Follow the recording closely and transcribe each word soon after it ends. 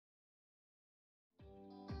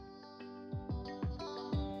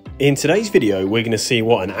In today's video, we're going to see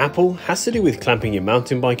what an apple has to do with clamping your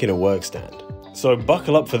mountain bike in a work stand. So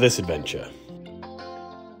buckle up for this adventure.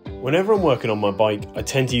 Whenever I'm working on my bike, I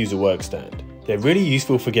tend to use a work stand. They're really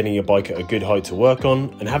useful for getting your bike at a good height to work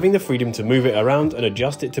on and having the freedom to move it around and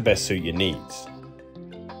adjust it to best suit your needs.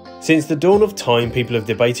 Since the dawn of time, people have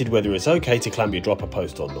debated whether it's okay to clamp your dropper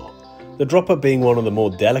post or not, the dropper being one of the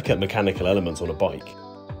more delicate mechanical elements on a bike.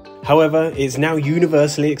 However, it's now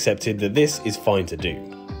universally accepted that this is fine to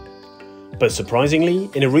do. But surprisingly,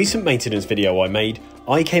 in a recent maintenance video I made,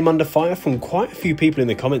 I came under fire from quite a few people in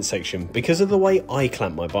the comments section because of the way I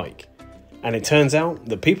clamp my bike. And it turns out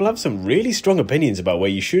that people have some really strong opinions about where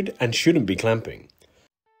you should and shouldn't be clamping.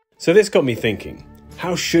 So this got me thinking,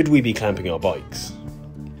 how should we be clamping our bikes?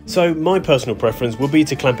 So my personal preference would be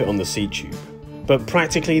to clamp it on the seat tube, but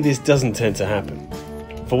practically this doesn't tend to happen.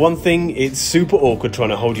 For one thing, it's super awkward trying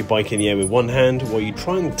to hold your bike in the air with one hand while you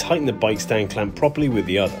try and tighten the bike stand clamp properly with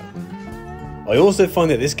the other. I also find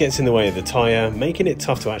that this gets in the way of the tyre, making it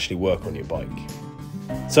tough to actually work on your bike.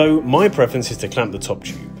 So my preference is to clamp the top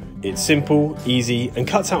tube. It's simple, easy, and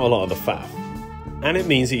cuts out a lot of the faff. And it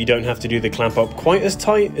means that you don't have to do the clamp up quite as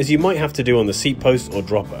tight as you might have to do on the seat post or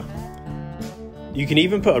dropper. You can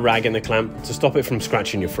even put a rag in the clamp to stop it from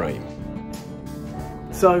scratching your frame.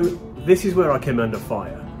 So this is where I came under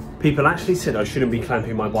fire. People actually said I shouldn't be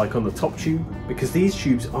clamping my bike on the top tube because these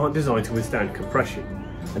tubes aren't designed to withstand compression,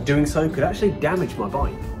 and doing so could actually damage my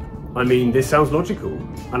bike. I mean, this sounds logical,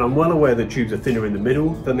 and I'm well aware that tubes are thinner in the middle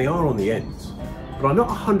than they are on the ends, but I'm not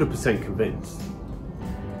 100% convinced.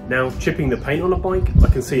 Now, chipping the paint on a bike, I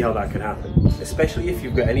can see how that could happen, especially if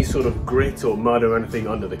you've got any sort of grit or mud or anything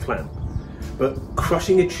under the clamp. But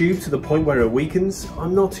crushing a tube to the point where it weakens,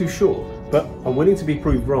 I'm not too sure, but I'm willing to be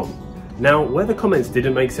proved wrong. Now, where the comments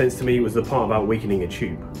didn't make sense to me was the part about weakening a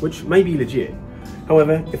tube, which may be legit.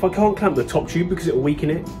 However, if I can't clamp the top tube because it will weaken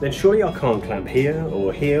it, then surely I can't clamp here,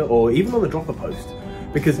 or even on the dropper post,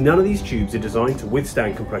 because none of these tubes are designed to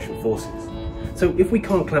withstand compression forces. So if we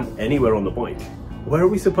can't clamp anywhere on the bike, where are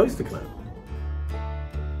we supposed to clamp?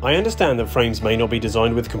 I understand that frames may not be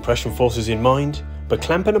designed with compression forces in mind, but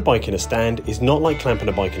clamping a bike in a stand is not like clamping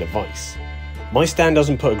a bike in a vise. My stand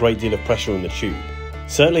doesn't put a great deal of pressure on the tube,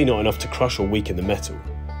 certainly not enough to crush or weaken the metal.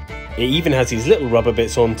 It even has these little rubber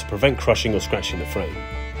bits on to prevent crushing or scratching the frame.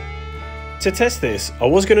 To test this, I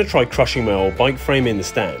was going to try crushing my old bike frame in the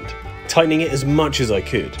stand, tightening it as much as I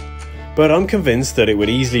could, but I'm convinced that it would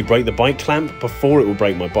easily break the bike clamp before it would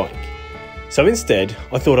break my bike. So instead,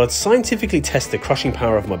 I thought I'd scientifically test the crushing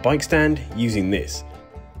power of my bike stand using this.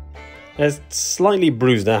 A slightly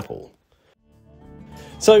bruised apple.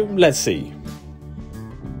 So let's see.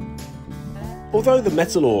 Although the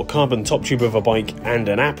metal or carbon top tube of a bike and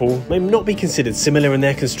an apple may not be considered similar in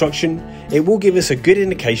their construction, it will give us a good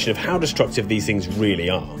indication of how destructive these things really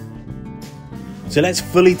are. So let's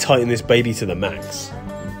fully tighten this baby to the max.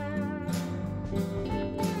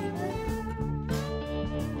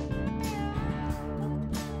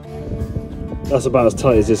 That's about as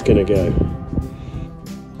tight as it's going to go.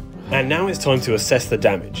 And now it's time to assess the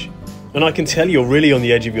damage. And I can tell you're really on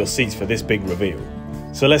the edge of your seats for this big reveal.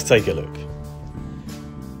 So let's take a look.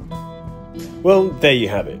 Well, there you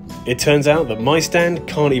have it. It turns out that my stand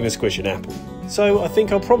can't even squish an apple. So I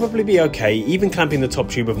think I'll probably be okay even clamping the top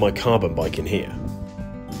tube of my carbon bike in here.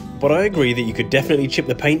 But I agree that you could definitely chip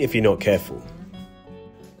the paint if you're not careful.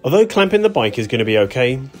 Although clamping the bike is going to be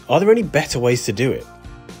okay, are there any better ways to do it?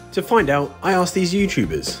 To find out, I asked these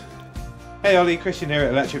YouTubers. Hey Ollie, Christian here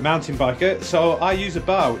at Electric Mountain Biker. So I use a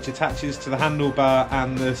bar which attaches to the handlebar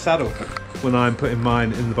and the saddle when I'm putting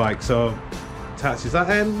mine in the bike. So attaches that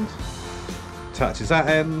end,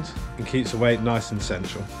 and keeps the weight nice and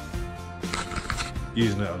central.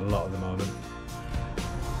 Using it a lot at the moment.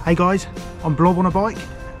 Hey guys, I'm Blob on a bike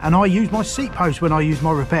and I use my seat post when I use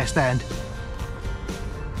my repair stand.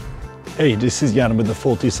 Hey, this is Jan with the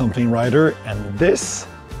 40-something rider, and this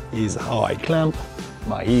is how I clamp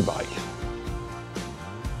my e-bike.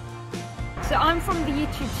 So I'm from the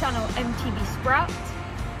YouTube channel MTB Sprout,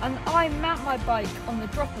 and I mount my bike on the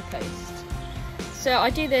dropper post. So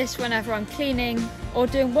I do this whenever I'm cleaning or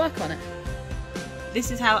doing work on it.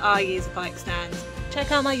 This is how I use a bike stand.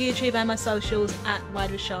 Check out my YouTube and my socials at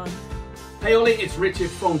Wide with Sean. Hey Ollie, it's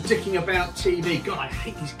Richard from Dicking About TV. God, I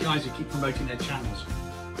hate these guys who keep promoting their channels.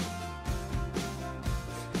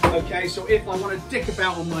 Okay, so if I want to dick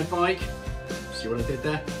about on my bike, see what I did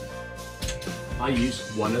there? I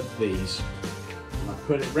use one of these. And I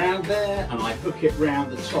put it round there, and I hook it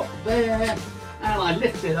round the top there, and I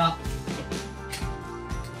lift it up,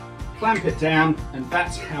 clamp it down, and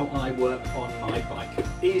that's how I work on my bike.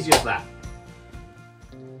 Easy as that.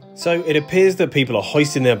 So it appears that people are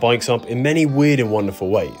hoisting their bikes up in many weird and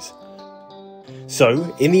wonderful ways.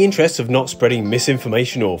 So, in the interest of not spreading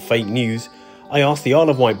misinformation or fake news, I asked the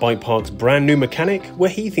Isle of Wight Bike Park's brand new mechanic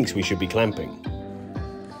where he thinks we should be clamping.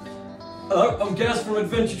 Hello, I'm Gaz from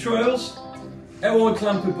Adventure Trails. How do I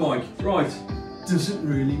clamp a bike? Right, doesn't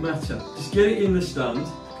really matter. Just get it in the stand.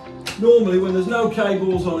 Normally when there's no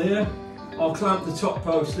cables on here, I'll clamp the top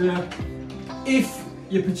post there. If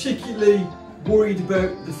you're particularly worried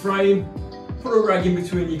about the frame, put a rag in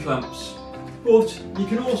between your clamps. But you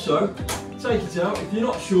can also take it out if you're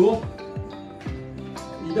not sure,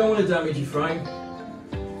 you don't want to damage your frame.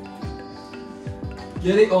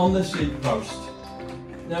 Get it on the seat post.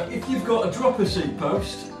 Now if you've got a dropper seat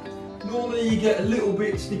post, normally you get a little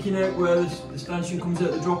bit sticking out where the stanchion comes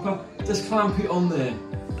out the dropper, just clamp it on there.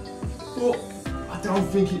 But I don't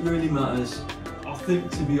think it really matters. I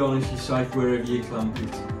think, to be honest, you're safe wherever you clamp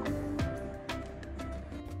it.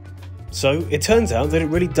 So it turns out that it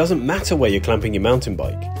really doesn't matter where you're clamping your mountain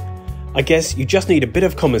bike. I guess you just need a bit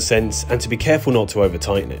of common sense and to be careful not to over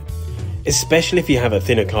tighten it, especially if you have a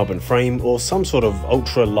thinner carbon frame or some sort of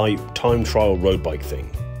ultra light time trial road bike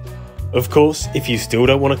thing. Of course, if you still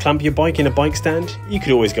don't want to clamp your bike in a bike stand, you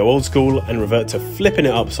could always go old school and revert to flipping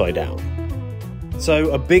it upside down.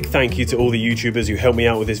 So a big thank you to all the YouTubers who helped me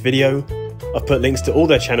out with this video. I've put links to all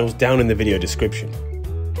their channels down in the video description.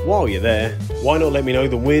 While you're there, why not let me know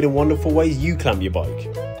the weird and wonderful ways you clamp your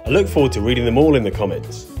bike? I look forward to reading them all in the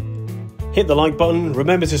comments. Hit the like button,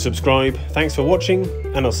 remember to subscribe, thanks for watching,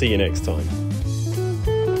 and I'll see you next time.